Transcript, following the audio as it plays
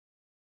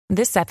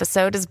This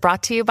episode is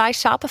brought to you by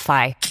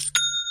Shopify.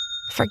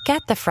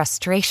 Forget the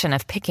frustration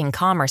of picking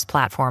commerce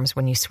platforms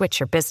when you switch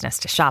your business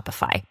to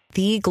Shopify,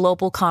 the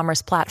global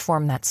commerce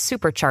platform that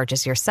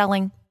supercharges your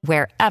selling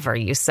wherever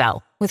you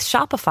sell. With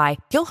Shopify,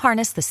 you'll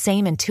harness the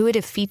same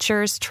intuitive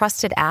features,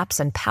 trusted apps,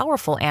 and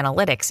powerful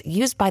analytics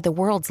used by the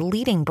world's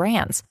leading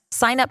brands.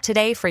 Sign up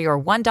today for your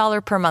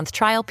 $1 per month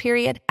trial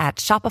period at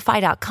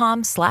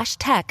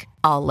shopify.com/tech,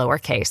 all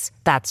lowercase.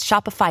 That's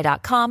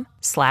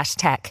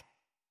shopify.com/tech.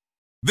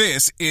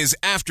 This is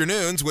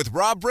Afternoons with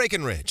Rob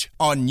Breckenridge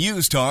on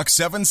News Talk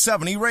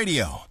 770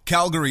 Radio,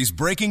 Calgary's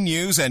breaking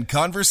news and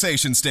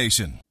conversation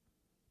station.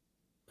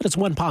 But it's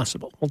one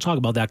possible. We'll talk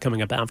about that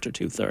coming up after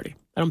 2:30.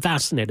 And I'm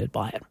fascinated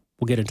by it.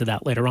 We'll get into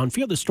that later on. A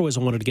few other stories I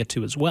wanted to get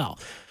to as well.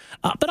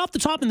 But off the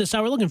top in this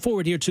hour, looking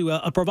forward here to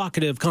a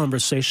provocative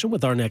conversation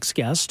with our next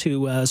guest,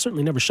 who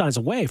certainly never shies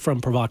away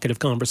from provocative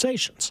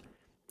conversations.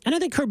 And I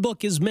think her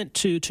book is meant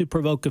to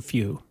provoke a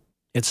few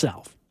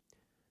itself.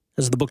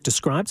 As the book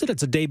describes it,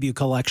 it's a debut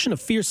collection of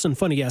fierce and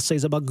funny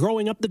essays about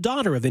growing up the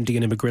daughter of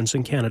Indian immigrants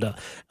in Canada,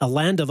 a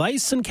land of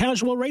ice and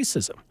casual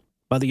racism,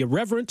 by the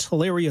irreverent,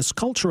 hilarious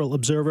cultural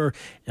observer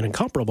and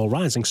incomparable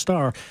rising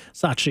star,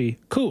 Sachi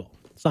Koul.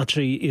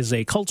 Sachi is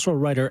a cultural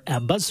writer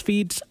at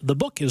BuzzFeed. The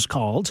book is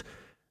called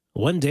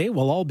One Day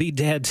We'll All Be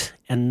Dead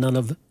and None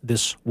of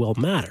This Will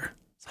Matter.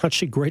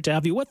 Sachi, great to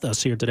have you with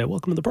us here today.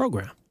 Welcome to the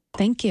program.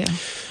 Thank you.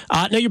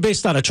 Now, you're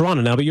based out of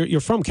Toronto now, but you're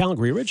from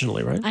Calgary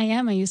originally, right? I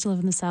am. I used to live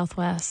in the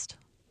Southwest.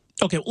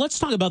 Okay, well, let's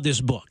talk about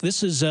this book.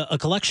 This is a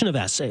collection of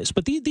essays,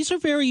 but these are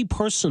very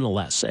personal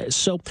essays.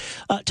 So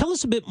tell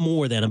us a bit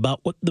more then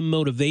about what the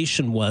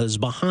motivation was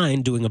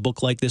behind doing a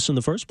book like this in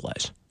the first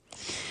place.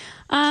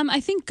 I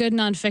think good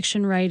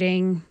nonfiction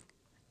writing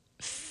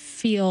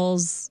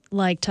feels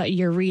like to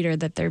your reader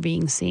that they're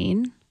being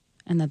seen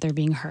and that they're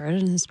being heard,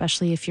 and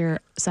especially if you're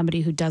somebody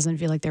who doesn't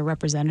feel like they're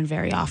represented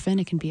very often,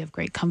 it can be of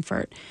great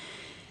comfort.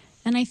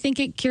 And I think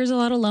it cures a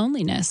lot of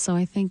loneliness, so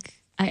I think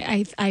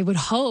I would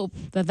hope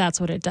that that's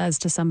what it does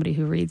to somebody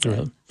who reads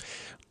it.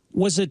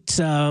 Was it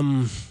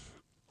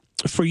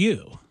for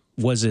you?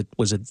 Was it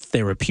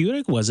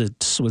therapeutic? Was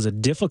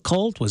it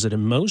difficult? Was it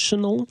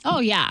emotional? Oh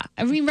yeah,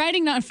 I mean,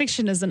 writing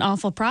nonfiction is an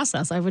awful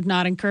process. I would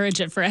not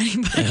encourage it for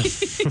anybody.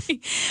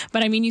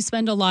 But I mean, you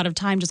spend a lot of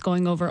time just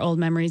going over old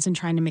memories and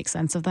trying to make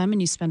sense of them,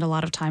 and you spend a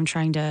lot of time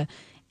trying to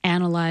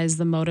analyze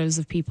the motives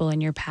of people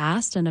in your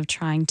past and of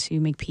trying to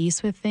make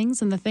peace with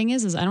things. And the thing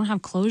is I don't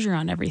have closure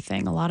on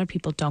everything. A lot of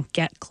people don't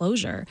get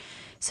closure.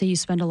 So you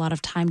spend a lot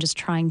of time just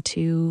trying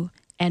to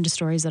end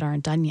stories that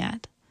aren't done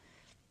yet.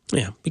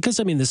 Yeah, because,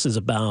 I mean, this is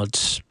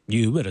about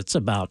you, but it's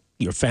about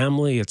your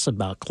family. It's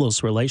about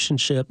close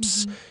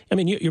relationships. Mm-hmm. I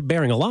mean, you're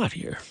bearing a lot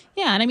here.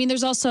 Yeah, and I mean,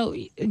 there's also,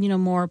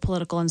 more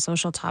political and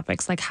social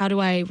topics. Like, how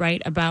do I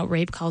write about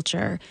rape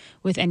culture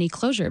with any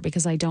closure?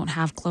 Because I don't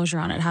have closure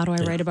on it. How do I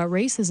write about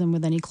racism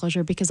with any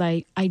closure? Because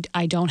I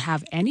don't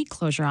have any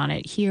closure on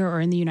it here or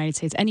in the United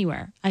States,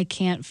 anywhere. I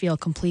can't feel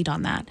complete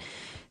on that.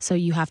 So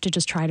you have to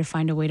just try to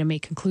find a way to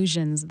make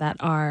conclusions that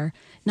are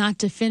not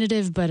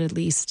definitive, but at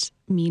least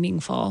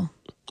meaningful.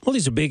 Well,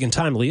 these are big and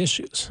timely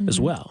issues as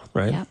well,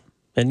 right? Yep.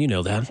 And you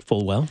know that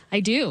full well. I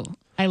do.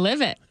 I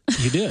live it.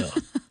 You do.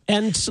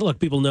 And look,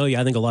 people know you.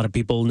 I think a lot of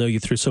people know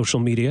you through social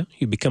media.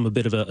 You become a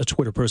bit of a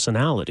Twitter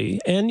personality.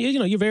 And,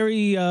 you're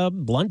very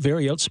blunt,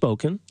 very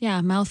outspoken.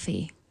 Yeah,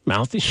 mouthy.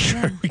 Mouthy? Sure,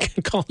 yeah. We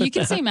can call it You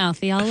can that. say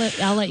mouthy. I'll let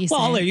you say it.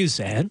 Well, I'll let you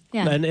say it.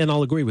 Yeah. And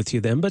I'll agree with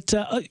you then. But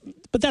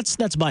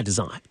that's by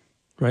design,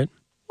 right?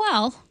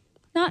 Well,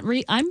 not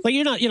I'm like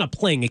you're not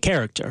playing a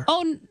character.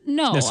 Oh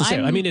no,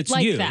 necessarily. I mean, it's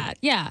like you. That,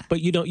 yeah. But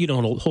you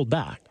don't hold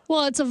back.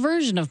 Well, it's a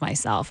version of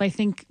myself. I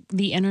think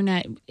the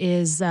internet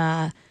is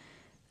a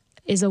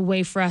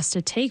way for us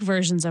to take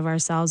versions of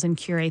ourselves and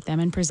curate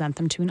them and present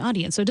them to an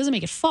audience. So it doesn't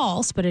make it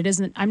false, but it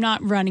isn't. I'm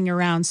not running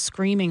around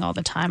screaming all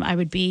the time. I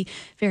would be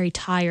very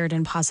tired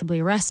and possibly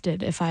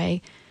arrested if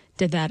I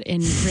did that in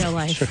real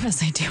life sure.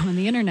 as I do on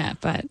the internet.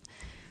 But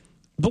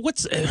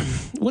what's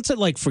it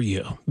like for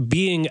you,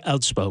 being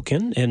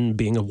outspoken and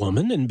being a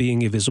woman and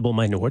being a visible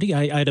minority?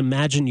 I'd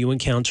imagine you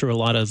encounter a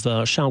lot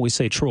of, shall we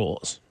say,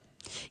 trolls.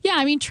 Yeah,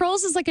 I mean,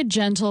 trolls is like a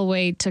gentle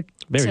way to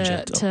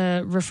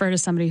refer to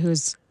somebody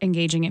who's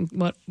engaging in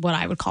what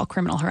I would call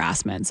criminal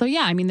harassment. So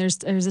yeah, I mean, there's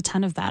a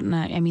ton of that, and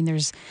I mean,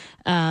 there's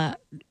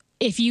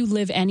if you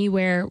live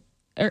anywhere.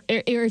 Or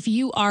if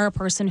you are a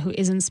person who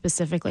isn't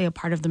specifically a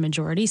part of the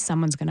majority,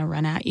 someone's going to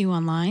run at you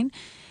online.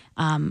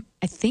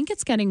 I think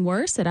it's getting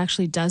worse. It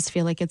actually does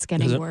feel like it's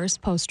getting worse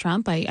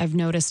post-Trump. I've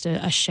noticed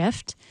a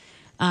shift.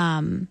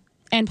 And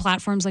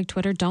platforms like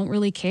Twitter don't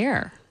really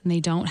care, and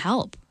they don't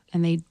help,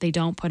 and they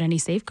don't put any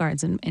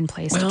safeguards in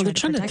place. Well, they're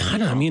trying to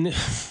kind of, I mean,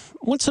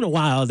 once in a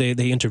while they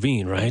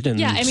intervene, right? And,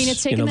 yeah, I mean,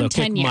 it's taken them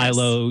 10 years.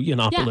 Milo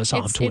Yiannopoulos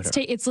off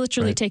Twitter. It's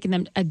literally taken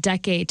them a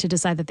decade to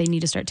decide that they need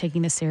to start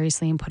taking this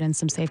seriously and put in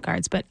some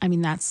safeguards. But, I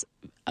mean, that's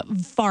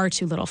far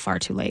too little, far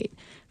too late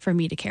for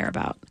me to care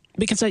about.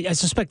 Because I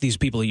suspect these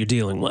people that you're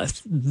dealing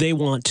with, they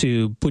want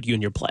to put you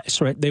in your place,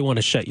 right? They want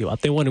to shut you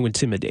up. They want to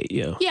intimidate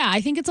you. Yeah, I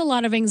think it's a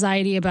lot of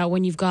anxiety about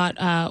when you've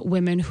got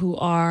women who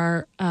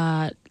are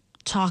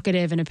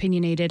talkative and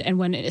opinionated,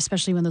 and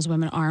especially when those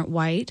women aren't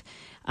white,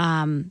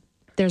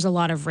 there's a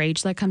lot of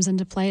rage that comes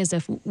into play, as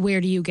if,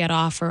 where do you get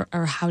off,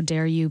 or how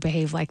dare you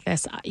behave like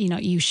this?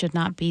 You should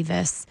not be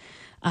this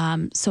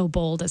so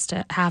bold as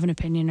to have an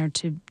opinion, or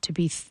to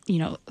be,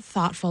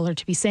 thoughtful, or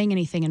to be saying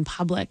anything in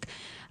public.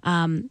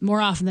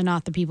 More often than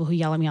not, the people who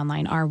yell at me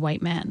online are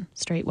white men,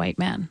 straight white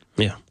men.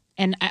 Yeah.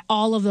 And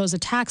all of those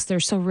attacks,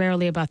 they're so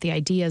rarely about the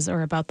ideas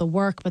or about the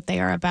work, but they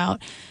are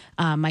about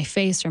my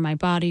face or my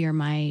body or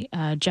my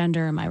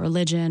gender or my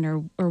religion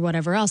or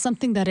whatever else,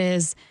 something that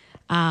is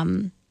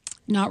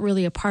not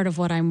really a part of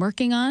what I'm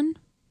working on,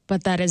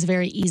 but that is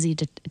very easy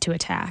to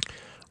attack.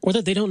 Or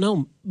that they don't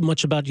know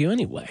much about you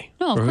anyway.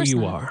 No, of or course who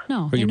you not. are.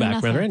 No, or your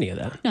background nothing. or any of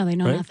that. No, they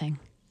know nothing.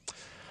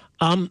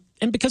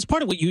 And because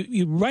part of what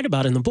you write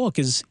about in the book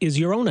is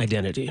your own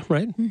identity,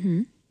 right?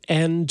 Mm-hmm.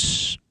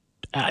 And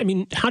I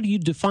mean, how do you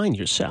define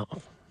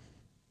yourself?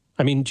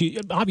 I mean,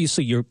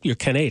 obviously you're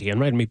Canadian,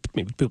 right? Maybe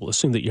people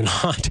assume that you're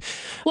not.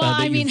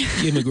 Well, you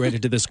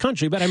immigrated to this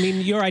country, but I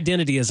mean, your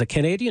identity as a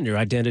Canadian, your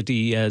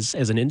identity as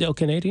an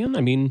Indo-Canadian.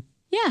 I mean.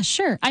 Yeah,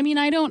 sure. I mean,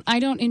 I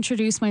don't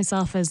introduce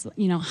myself as,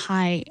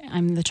 hi,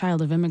 I'm the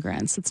child of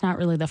immigrants. It's not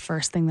really the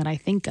first thing that I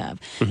think of.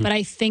 Mm-hmm. But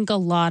I think a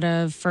lot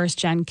of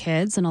first-gen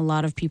kids and a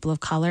lot of people of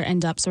color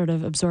end up sort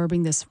of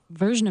absorbing this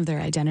version of their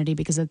identity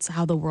because it's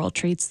how the world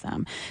treats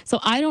them. So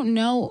I don't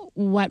know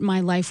what my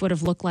life would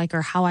have looked like,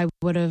 or how I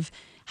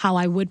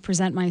would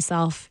present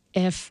myself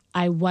if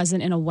I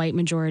wasn't in a white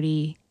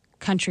majority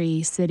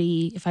country,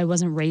 city, if I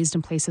wasn't raised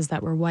in places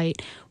that were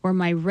white, where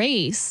my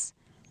race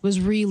was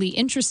really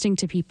interesting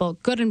to people,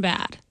 good and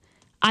bad.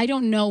 I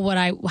don't know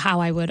how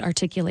I would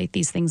articulate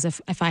these things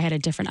if I had a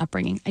different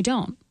upbringing. I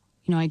don't.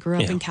 I grew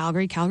up in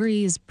Calgary.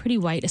 Calgary is pretty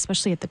white,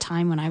 especially at the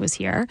time when I was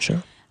here.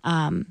 Sure.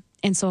 And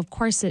so, of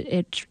course,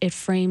 it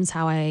frames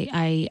how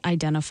I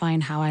identify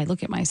and how I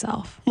look at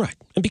myself. Right.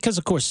 And because,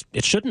 of course,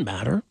 it shouldn't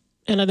matter.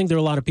 And I think there are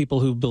a lot of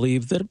people who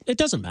believe that it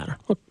doesn't matter.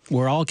 Look,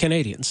 we're all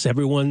Canadians.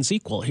 Everyone's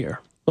equal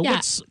here. But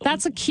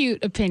that's a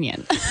cute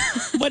opinion.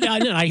 But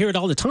I hear it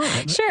all the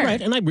time. Sure.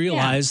 Right? And I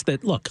realize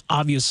that, look,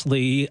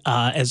 obviously,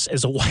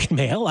 as a white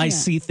male, I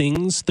see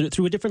things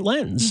through a different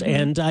lens. Mm-hmm.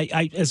 And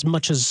I, as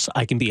much as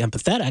I can be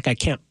empathetic, I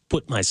can't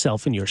put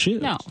myself in your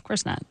shoes. No, of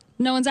course not.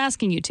 No one's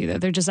asking you to, though.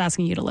 They're just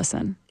asking you to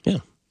listen. Yeah.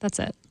 That's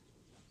it.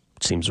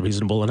 Seems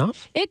reasonable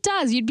enough. It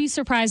does. You'd be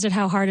surprised at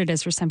how hard it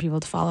is for some people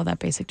to follow that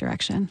basic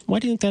direction. Why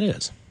do you think that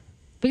is?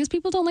 Because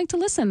people don't like to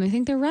listen. They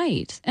think they're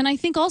right. And I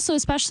think also,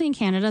 especially in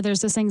Canada,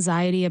 there's this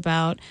anxiety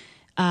about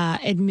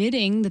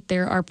admitting that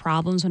there are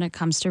problems when it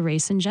comes to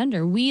race and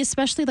gender. We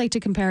especially like to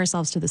compare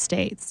ourselves to the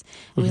States.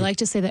 Mm-hmm. We like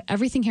to say that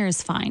everything here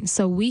is fine.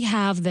 So we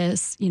have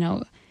this,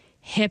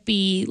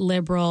 hippie,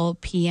 liberal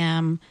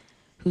PM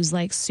who's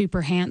like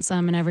super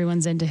handsome and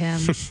everyone's into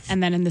him.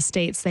 And then in the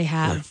States, they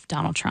have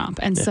Donald Trump.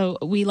 And so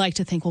we like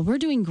to think, well, we're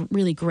doing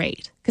really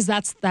great because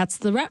that's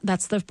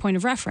the point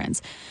of reference.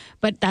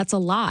 But that's a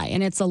lie.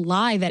 And it's a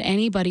lie that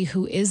anybody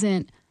who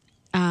isn't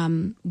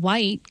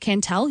white can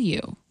tell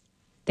you.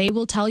 They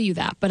will tell you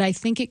that. But I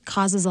think it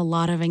causes a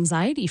lot of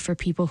anxiety for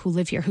people who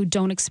live here who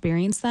don't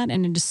experience that.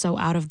 And it is so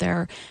out of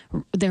their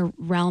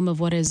realm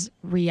of what is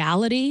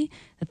reality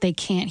that they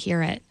can't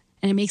hear it.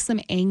 And it makes them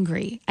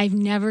angry. I've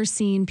never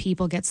seen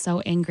people get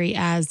so angry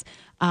as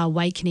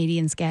white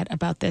Canadians get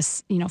about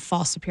this,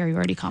 false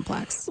superiority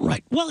complex.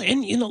 Right. Well,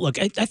 and, look,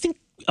 I think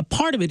a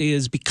part of it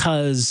is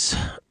because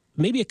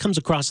maybe it comes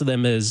across to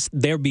them as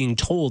they're being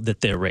told that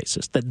they're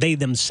racist, that they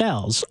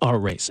themselves are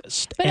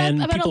racist.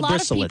 But people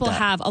bristle at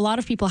that. A lot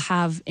of people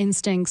have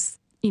instincts,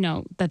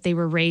 that they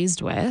were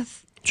raised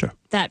with. Sure.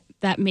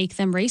 That make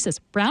them racist.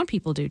 Brown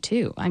people do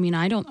too. I mean,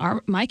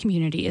 my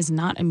community is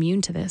not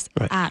immune to this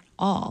at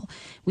all.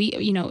 We,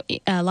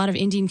 a lot of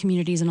Indian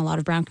communities and a lot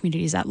of brown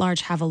communities at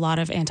large have a lot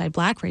of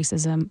anti-Black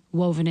racism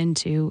woven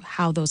into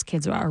how those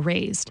kids are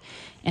raised.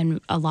 And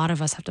a lot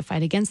of us have to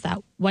fight against that.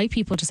 White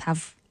people just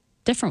have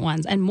different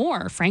ones and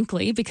more,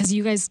 frankly, because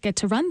you guys get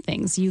to run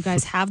things. You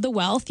guys have the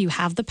wealth, you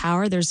have the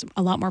power. There's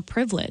a lot more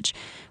privilege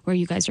where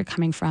you guys are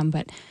coming from.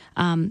 But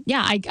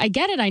I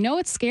get it. I know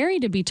it's scary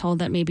to be told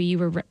that maybe you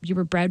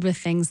were bred with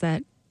things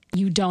that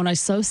you don't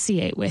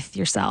associate with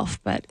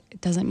yourself, but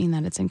it doesn't mean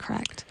that it's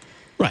incorrect.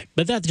 Right.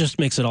 But that just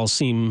makes it all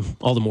seem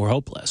all the more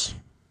hopeless.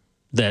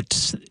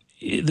 That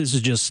this is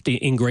just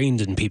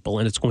ingrained in people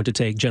and it's going to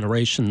take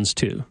generations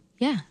to...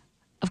 Yeah.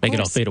 Of make course,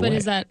 it all fade away. But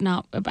is that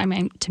not? I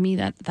mean, to me,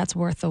 that's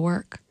worth the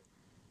work.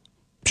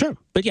 Sure,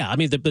 but yeah, I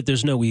mean, but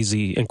there's no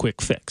easy and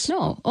quick fix.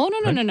 No,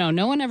 no.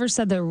 No one ever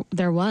said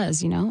there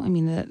was. I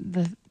mean,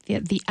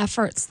 the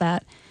efforts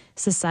that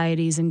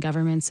societies and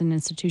governments and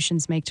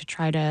institutions make to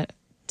try to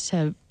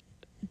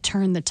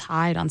turn the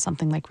tide on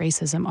something like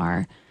racism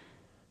are,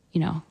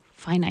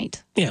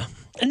 finite. Yeah.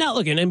 And now,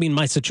 look, I mean,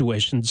 my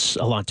situation's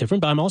a lot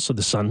different, but I'm also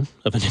the son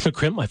of an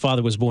immigrant. My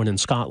father was born in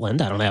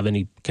Scotland. I don't have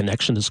any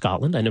connection to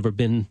Scotland. I've never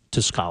been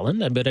to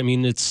Scotland. But, I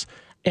mean, I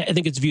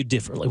think it's viewed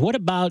differently. What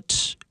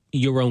about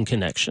your own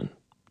connection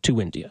to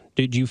India?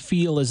 Did you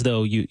feel as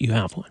though you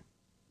have one?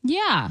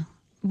 Yeah.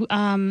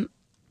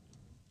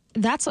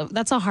 that's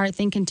a hard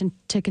thing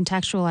to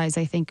contextualize,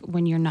 I think,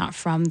 when you're not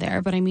from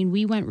there. But I mean,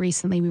 we went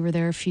recently. We were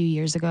there a few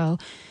years ago.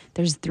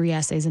 There's 3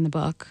 essays in the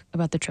book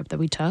about the trip that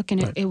we took,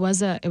 and it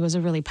was a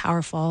really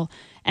powerful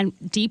and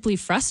deeply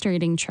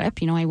frustrating trip.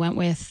 You know, I went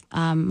with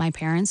my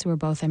parents, who were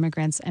both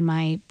immigrants, and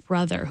my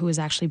brother, who was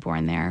actually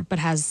born there but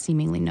has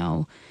seemingly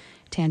no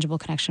tangible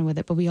connection with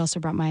it. But we also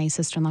brought my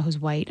sister-in-law, who's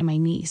white, and my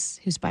niece,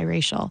 who's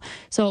biracial.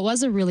 So it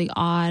was a really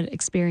odd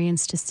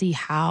experience to see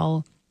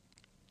how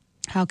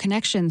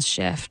connections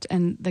shift,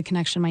 and the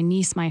connection my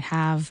niece might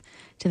have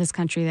to this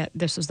country, that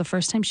this was the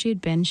first time she had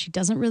been. She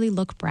doesn't really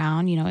look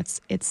brown. You know,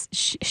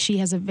 she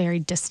has a very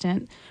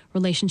distant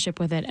relationship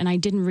with it. And I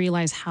didn't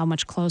realize how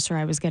much closer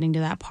I was getting to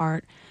that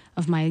part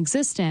of my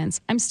existence.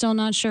 I'm still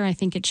not sure. I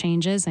think it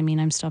changes. I mean,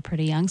 I'm still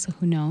pretty young, so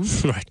who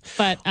knows? Right.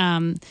 But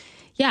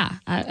yeah,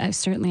 I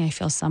certainly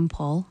feel some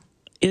pull.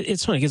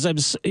 It's funny because I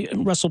was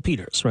Russell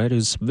Peters, right,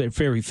 who's a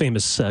very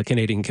famous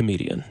Canadian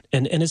comedian.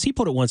 And as he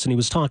put it once, and he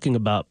was talking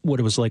about what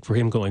it was like for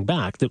him going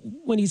back, that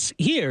when he's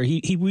here,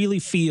 he really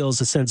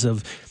feels a sense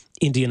of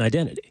Indian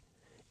identity.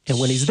 And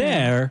when he's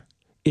there,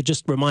 it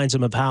just reminds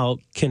him of how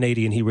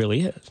Canadian he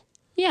really is.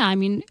 Yeah, I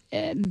mean,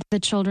 the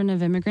children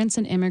of immigrants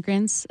and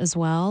immigrants as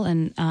well,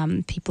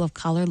 and people of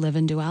color live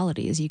in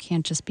dualities. You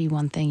can't just be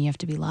one thing. You have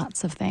to be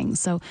lots of things.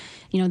 So,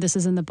 you know, this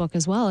is in the book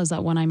as well, is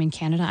that when I'm in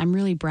Canada, I'm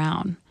really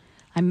brown.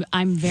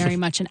 I'm very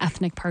much an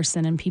ethnic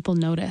person, and people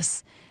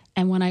notice.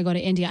 And when I go to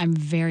India, I'm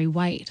very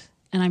white,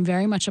 and I'm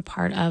very much a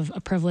part of a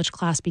privileged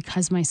class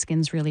because my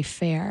skin's really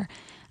fair.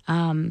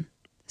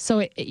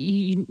 So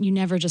you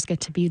never just get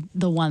to be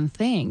the one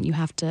thing. You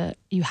have to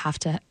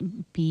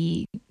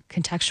be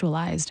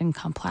contextualized and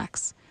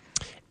complex.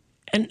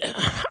 And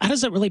how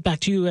does that relate back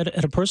to you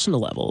at a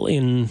personal level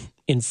in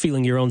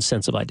feeling your own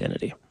sense of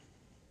identity?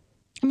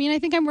 I mean, I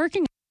think I'm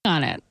working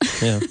on it.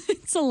 Yeah.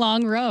 It's a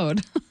long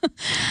road.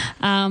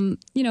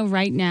 You know,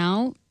 right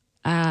now,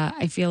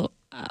 I feel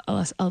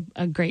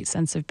a great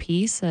sense of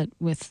peace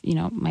with, you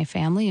know, my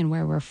family and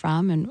where we're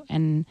from,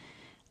 and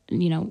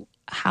you know,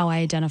 how I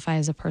identify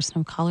as a person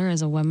of color,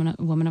 as a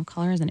woman of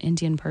color, as an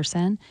Indian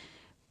person.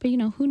 But, you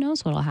know, who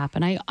knows what will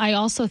happen. I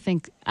also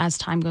think as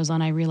time goes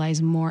on, I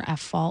realize more at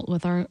fault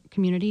with our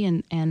community,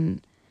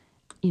 and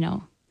you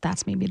know,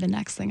 that's maybe the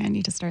next thing I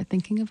need to start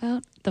thinking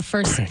about. The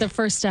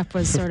first step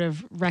was sort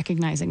of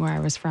recognizing where I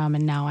was from,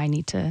 and now I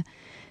need to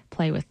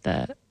play with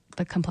the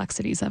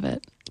complexities of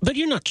it. But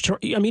you're not.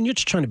 I mean, you're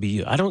just trying to be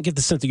you. I don't get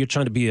the sense that you're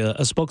trying to be a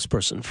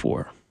spokesperson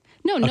for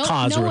a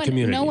cause or a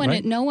community.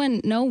 Right?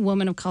 No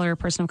woman of color or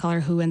person of color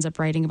who ends up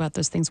writing about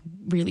those things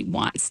really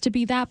wants to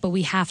be that, but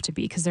we have to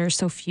be, because there are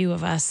so few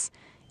of us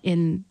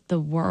in the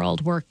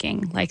world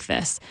working like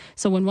this.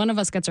 So when one of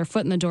us gets our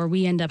foot in the door,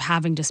 we end up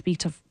having to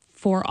speak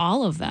for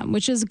all of them,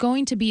 which is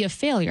going to be a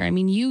failure. I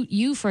mean,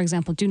 you, for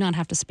example, do not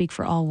have to speak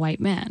for all white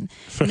men.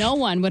 No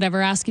one would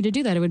ever ask you to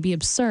do that. It would be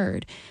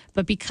absurd.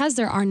 But because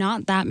there are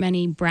not that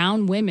many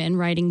brown women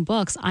writing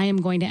books, I am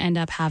going to end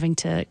up having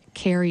to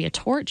carry a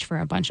torch for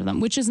a bunch of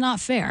them, which is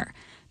not fair,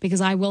 because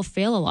I will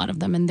fail a lot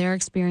of them, and their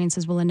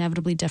experiences will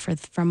inevitably differ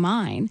from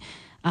mine.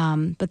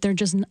 But there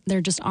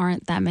just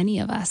aren't that many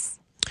of us.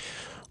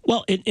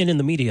 Well, and in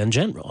the media in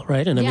general,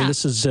 right? And I mean,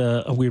 this is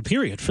a weird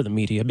period for the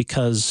media,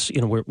 because,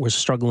 you know, we're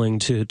struggling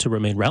to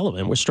remain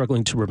relevant. We're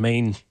struggling to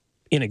remain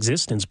in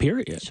existence,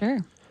 period. Sure.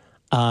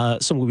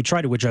 So when we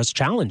try to address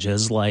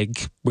challenges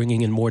like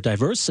bringing in more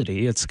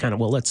diversity, it's kind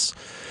of, well, let's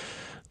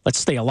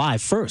stay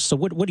alive first. So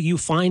what are you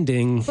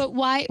finding? But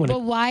why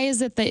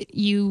is it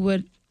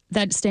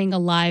that staying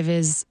alive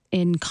is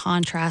in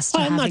contrast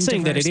to having diverse people?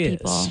 I'm not saying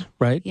that it is,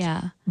 right?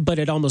 Yeah. But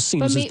it almost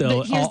seems as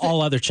though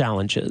all other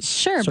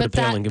challenges but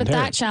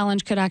that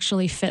challenge could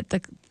actually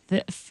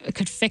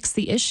could fix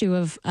the issue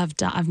of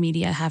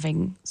media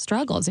having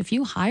struggles. If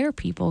you hire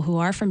people who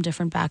are from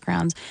different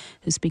backgrounds,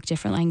 who speak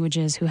different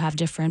languages, who have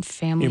different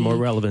family You're more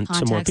relevant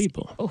contexts, to more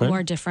people, right? Who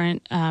are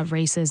different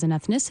races and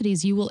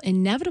ethnicities, you will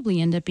inevitably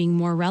end up being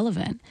more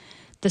relevant.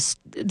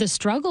 The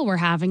struggle we're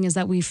having is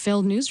that we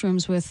filled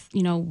newsrooms with,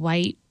 you know,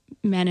 white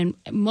men, and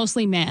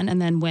mostly men,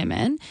 and then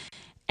women.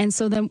 And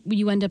so then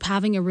you end up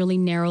having a really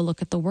narrow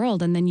look at the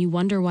world, and then you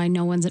wonder why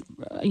no one's,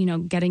 you know,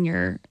 getting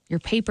your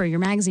paper, your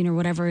magazine, or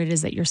whatever it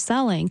is that you're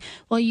selling.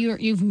 Well,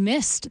 you've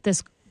missed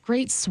this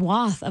great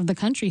swath of the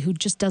country who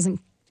doesn't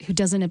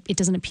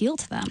appeal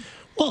to them.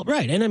 Well,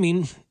 right. And I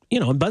mean, you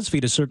know, and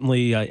BuzzFeed has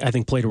certainly, I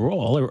think, played a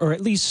role, or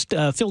at least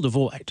filled a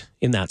void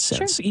in that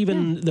sense. Sure.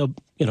 Even though,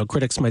 you know,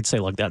 critics might say,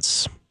 like,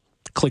 that's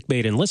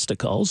clickbait and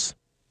listicles.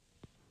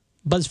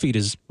 BuzzFeed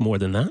is more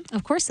than that.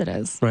 Of course it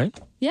is. Right?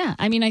 Yeah.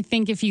 I mean, I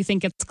think if you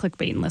think it's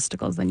clickbait and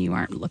listicles, then you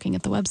aren't looking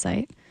at the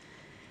website.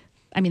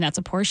 I mean, that's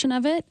a portion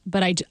of it.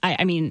 But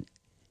I mean,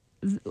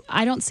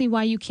 I don't see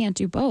why you can't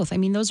do both. I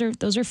mean, those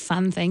are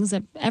fun things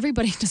that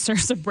everybody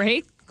deserves a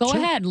break. Go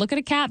ahead, look at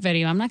a cat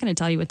video. I'm not going to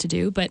tell you what to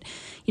do, but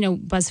you know,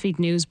 BuzzFeed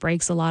News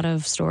breaks a lot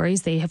of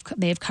stories. They have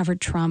covered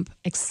Trump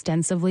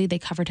extensively. They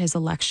covered his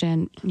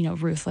election, you know,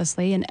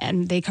 ruthlessly,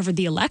 and they covered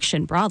the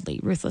election broadly,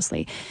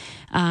 ruthlessly.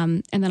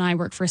 And then I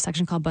work for a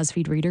section called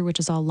BuzzFeed Reader, which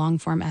is all long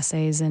form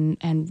essays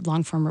and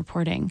long form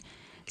reporting.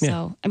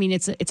 So, I mean,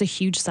 it's a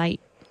huge site.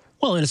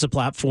 Well, and it's a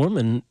platform,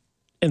 and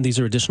these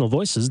are additional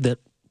voices that,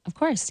 of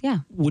course,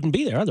 wouldn't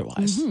be there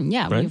otherwise. Mm-hmm.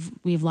 Yeah, right?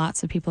 we have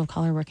lots of people of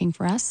color working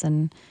for us,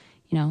 and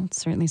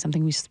it's certainly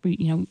something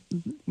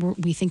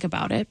we think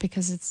about it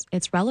because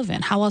it's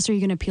relevant. How else are you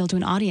going to appeal to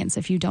an audience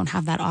if you don't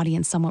have that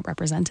audience somewhat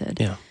represented?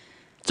 Yeah.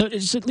 So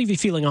does it leave you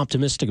feeling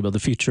optimistic about the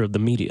future of the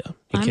media?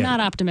 I'm not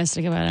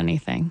optimistic about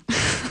anything.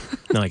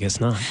 No, I guess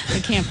not.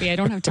 It can't be. I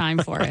don't have time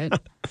for it.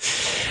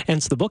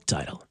 Hence the book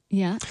title.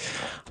 Yeah.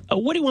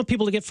 What do you want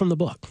people to get from the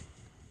book?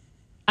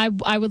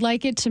 I would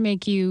like it to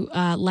make you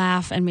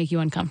laugh and make you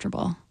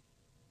uncomfortable.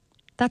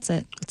 That's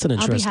it. That's an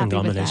interesting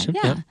combination.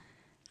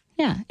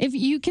 Yeah. If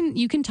you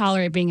can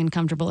tolerate being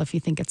uncomfortable if you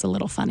think it's a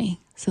little funny.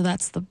 So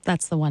that's the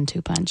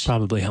 1-2 punch.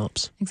 Probably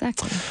helps.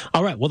 Exactly.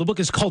 All right. Well, the book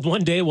is called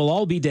One Day We'll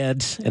All Be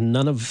Dead, and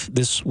None of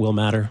This Will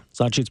Matter.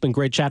 Sachi, it's been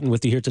great chatting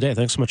with you here today.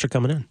 Thanks so much for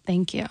coming in.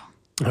 Thank you.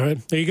 All right.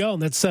 There you go.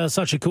 That's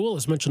Sachi Koul,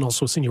 as mentioned,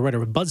 also a senior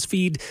writer at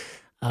BuzzFeed.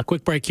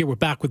 Quick break here. We're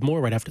back with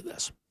more right after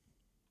this.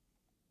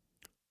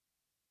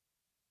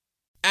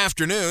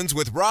 Afternoons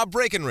with Rob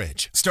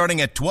Breckenridge,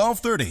 starting at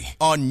 12:30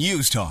 on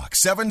News Talk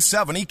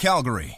 770 Calgary.